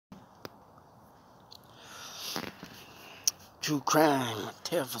True crime, a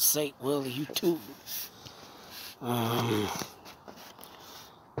terrible sight, will you too. Of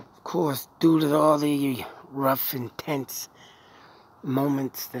course, due to all the rough, intense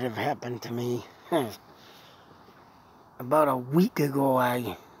moments that have happened to me. About a week ago,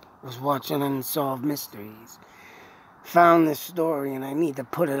 I was watching Unsolved Mysteries. Found this story, and I need to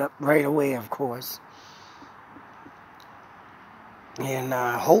put it up right away, of course. And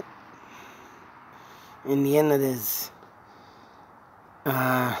I hope in the end of this,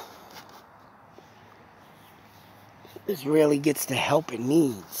 this really gets the help it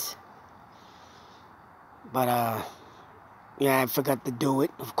needs. But, yeah, I forgot to do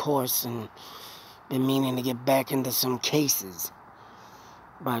it, of course, and been meaning to get back into some cases.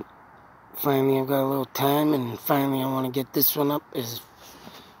 But finally I've got a little time, and finally I want to get this one up as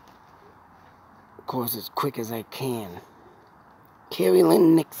quick as I can. Kari,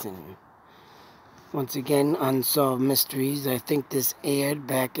 Lynn, Nixon. Once again, Unsolved Mysteries. I think this aired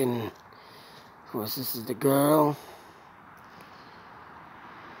back in, of course, this is the girl.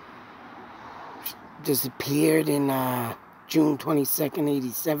 Disappeared in June 22nd,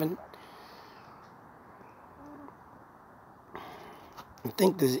 87. I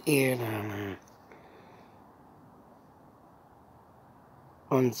think this aired on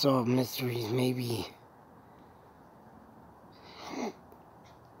Unsolved Mysteries, maybe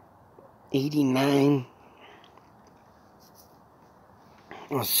 89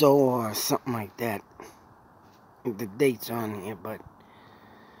 or so, or something like that. The date's on here, but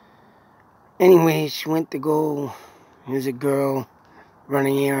anyway, she went to go. Here's a girl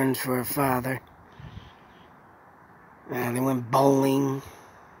running errands for her father. They went bowling.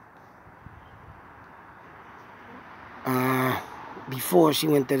 Before she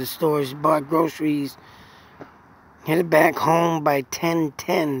went to the store, she bought groceries. Headed back home by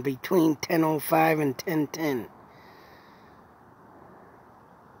 10:10, between 10:05 and 10:10.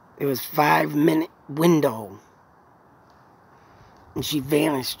 It was 5-minute window. And she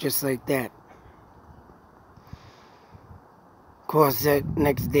vanished just like that. Of course, that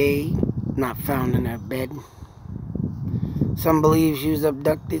next day, not found in her bed. Some believe she was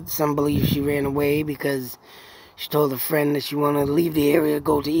abducted. Some believe she ran away because she told a friend that she wanted to leave the area,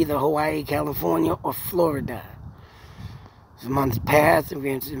 go to either Hawaii, California, or Florida. As months passed, the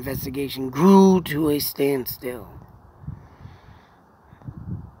investigation grew to a standstill.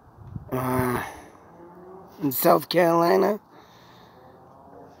 In South Carolina,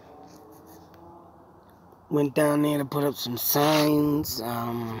 went down there to put up some signs.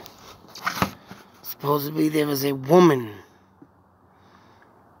 Supposedly there was a woman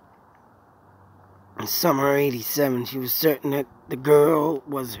in summer '87. She was certain that the girl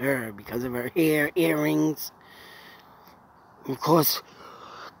was her because of her hair, earrings, and of course,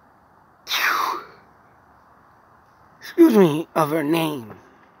 excuse me, of her name.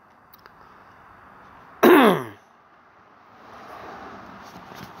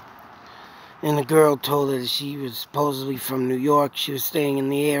 And the girl told her that she was supposedly from New York. She was staying in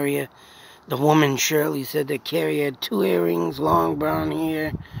the area. The woman, Shirley, said that Kari had 2 earrings, long brown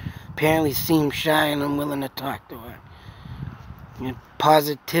hair, apparently seemed shy and unwilling to talk to her. And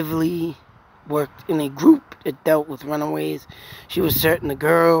positively worked in a group that dealt with runaways. She was certain the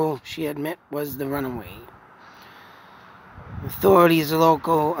girl she had met was the runaway. Authorities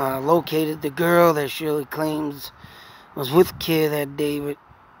located the girl that Shirley claims was with Kari that day, but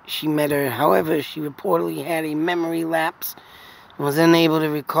she met her. However, she reportedly had a memory lapse and was unable to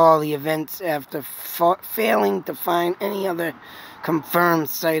recall the events after failing to find any other confirmed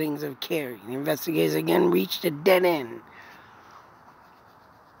sightings of Kari. The investigators again reached a dead end.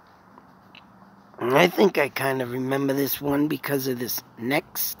 And I think I kind of remember this one because of this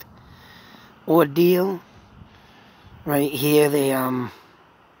next ordeal. Right here, this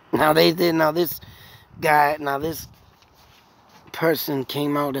person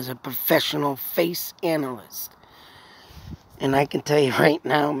came out as a professional face analyst. And I can tell you right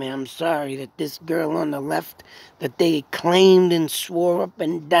now, man, I'm sorry that this girl on the left that they claimed and swore up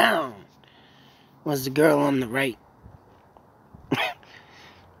and down was the girl on the right.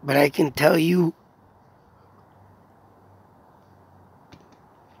 But I can tell you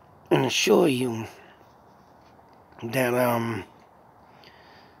and assure you that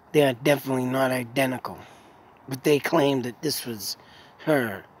they are definitely not identical. But they claimed that this was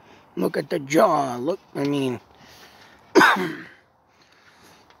her. Look at the jaw. Look, I mean, I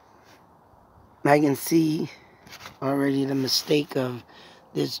can see already the mistake of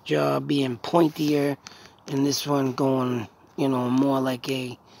this jaw being pointier and this one going, more like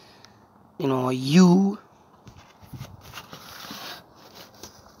a U.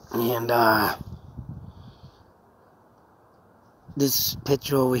 And this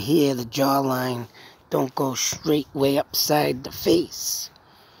picture over here, the jawline don't go straight way upside the face.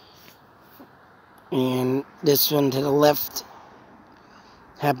 And this one to the left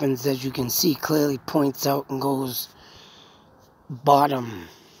happens, as you can see, clearly points out and goes bottom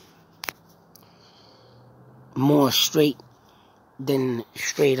more straight than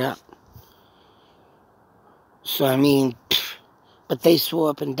straight up. So I mean, but they swore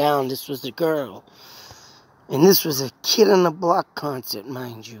up and down this was a girl. And this was a Kid on the Block concert,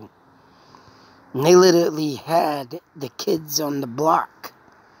 mind you. And they literally had the kids on the block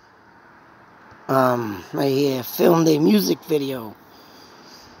right here filmed a music video.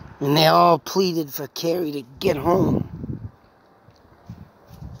 And they all pleaded for Kari to get home.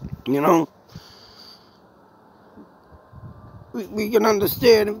 You know? We can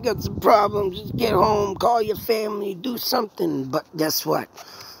understand if you've got some problems, just get home, call your family, do something. But guess what?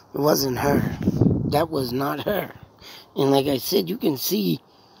 It wasn't her. That was not her. And like I said, you can see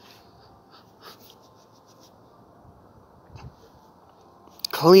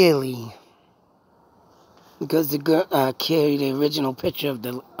clearly, because the girl Kari, the original picture of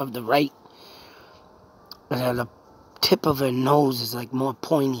the right, the tip of her nose is like more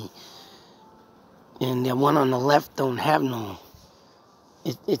pointy, and the one on the left don't have no.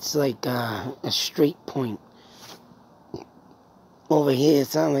 It's like a straight point. Over here, it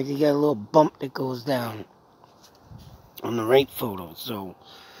sounds like you got a little bump that goes down on the right photo, so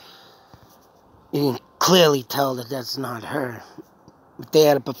you can clearly tell that that's not her. But they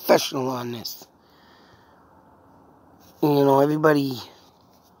had a professional on this. And, you know, everybody,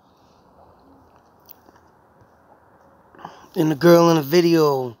 and the girl in the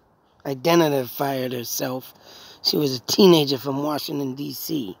video identified herself. She was a teenager from Washington,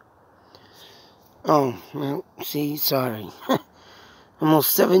 D.C. Oh, well, see, sorry.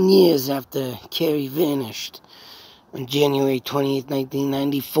 Almost 7 years after Kari vanished, on January 28,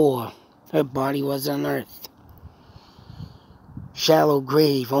 1994, her body was unearthed. Shallow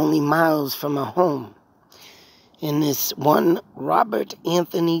grave, only miles from her home. And this one, Robert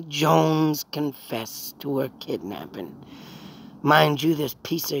Anthony Jones, confessed to her kidnapping. Mind you, this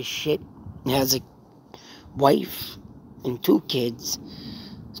piece of shit has a wife and 2 kids,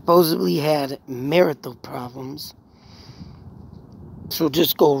 supposedly had marital problems. So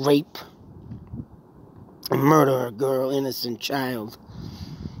just go rape and murder a girl, innocent child.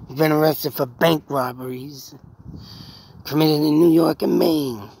 Been arrested for bank robberies committed in New York and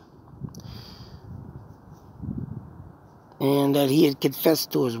Maine. And that he had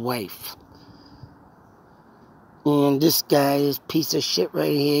confessed to his wife. And this guy, this piece of shit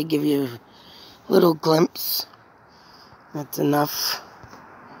right here, give you a little glimpse. That's enough.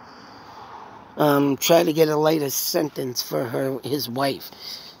 Try to get a lighter sentence for his wife,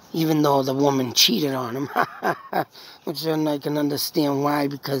 even though the woman cheated on him. Which then I can understand why,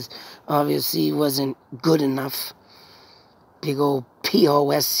 because obviously he wasn't good enough. Big old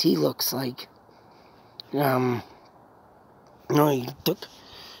POS he looks like. You know, he took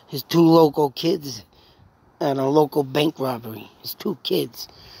his 2 local kids at a local bank robbery. His 2 kids.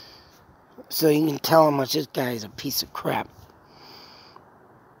 So you can tell how much this guy is a piece of crap.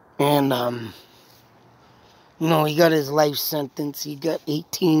 And, you know, he got his life sentence. He got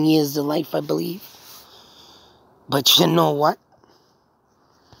 18 years to life, I believe. But you know what?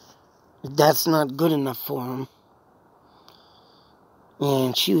 That's not good enough for him.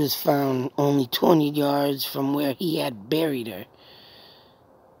 And she was found only 20 yards from where he had buried her.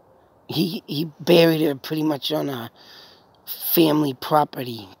 He buried her pretty much on a family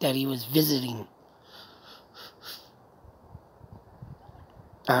property that he was visiting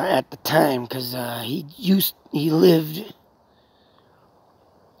at the time, because he lived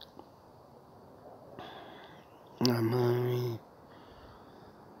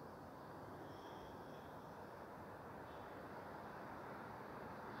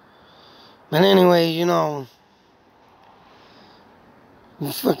but anyway, you know,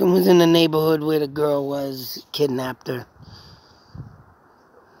 he fucking was in the neighborhood where the girl was, kidnapped her.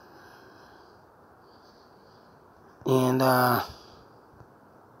 And,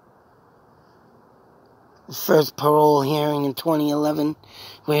 first parole hearing in 2011,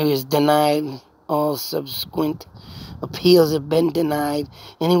 where he was denied. All subsequent appeals have been denied,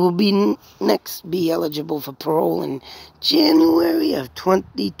 and he will be next be eligible for parole in January of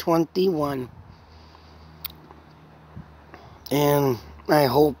 2021. And I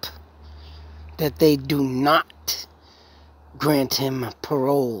hope that they do not grant him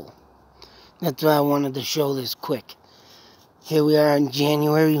parole. That's why I wanted to show this quick. Here we are in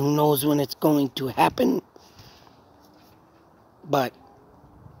January. Who knows when it's going to happen? But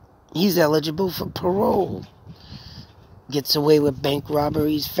he's eligible for parole. gets away with bank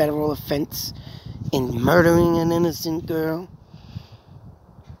robberies, federal offense, and murdering an innocent girl,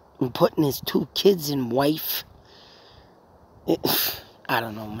 and putting his 2 kids and wife. I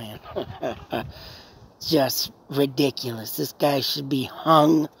don't know, man. Just ridiculous. This guy should be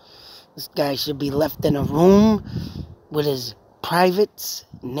hung. This guy should be left in a room with his privates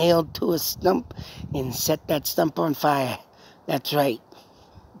nailed to a stump and set that stump on fire. That's right.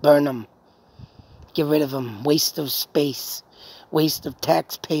 Burn him. Get rid of him. Waste of space. Waste of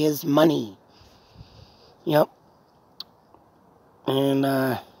taxpayers' money. Yep.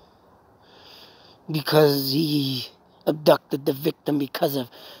 And, because he abducted the victim because of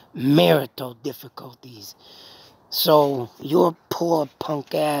marital difficulties. So your poor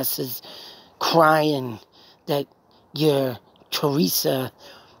punk ass is crying that your Teresa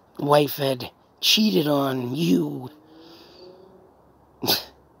wife had cheated on you.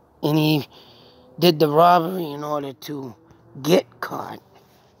 And he did the robbery in order to get caught.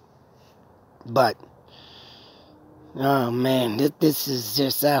 But, oh man, this is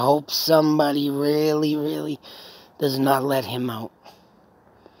just, I hope somebody really, really does not let him out.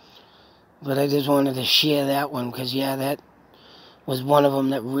 But I just wanted to share that one because, yeah, that was one of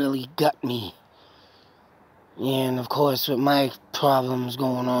them that really got me. And, of course, with my problems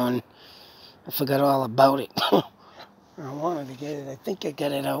going on, I forgot all about it. I wanted to get it. I think I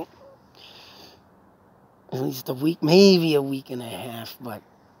got it out. At least a week, maybe a week and a half, but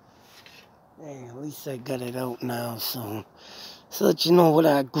hey, at least I got it out now, so let you know what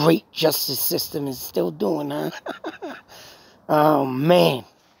our great justice system is still doing, huh? Oh, man.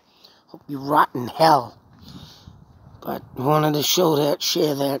 Hope you rot in hell. But I wanted to share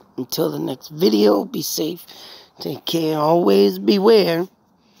that. Until the next video, be safe, take care, always beware.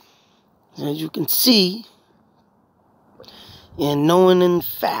 As you can see, and knowing in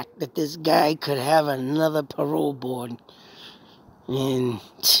fact that this guy could have another parole board. And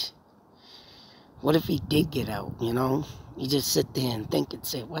what if he did get out, you know? You just sit there and think and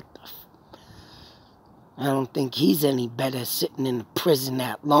say, what the I don't think he's any better sitting in the prison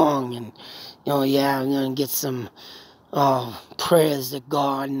that long. And, you know, yeah, I'm going to get some prayers to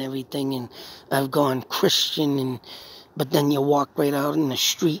God and everything. And I've gone Christian. But then you walk right out in the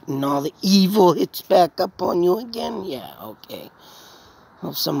street and all the evil hits back up on you again. Yeah, okay.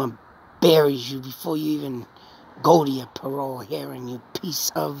 Hope someone buries you before you even go to your parole hearing, you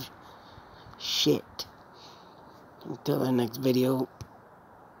piece of shit. Until the next video,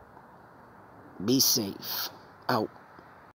 be safe. Out.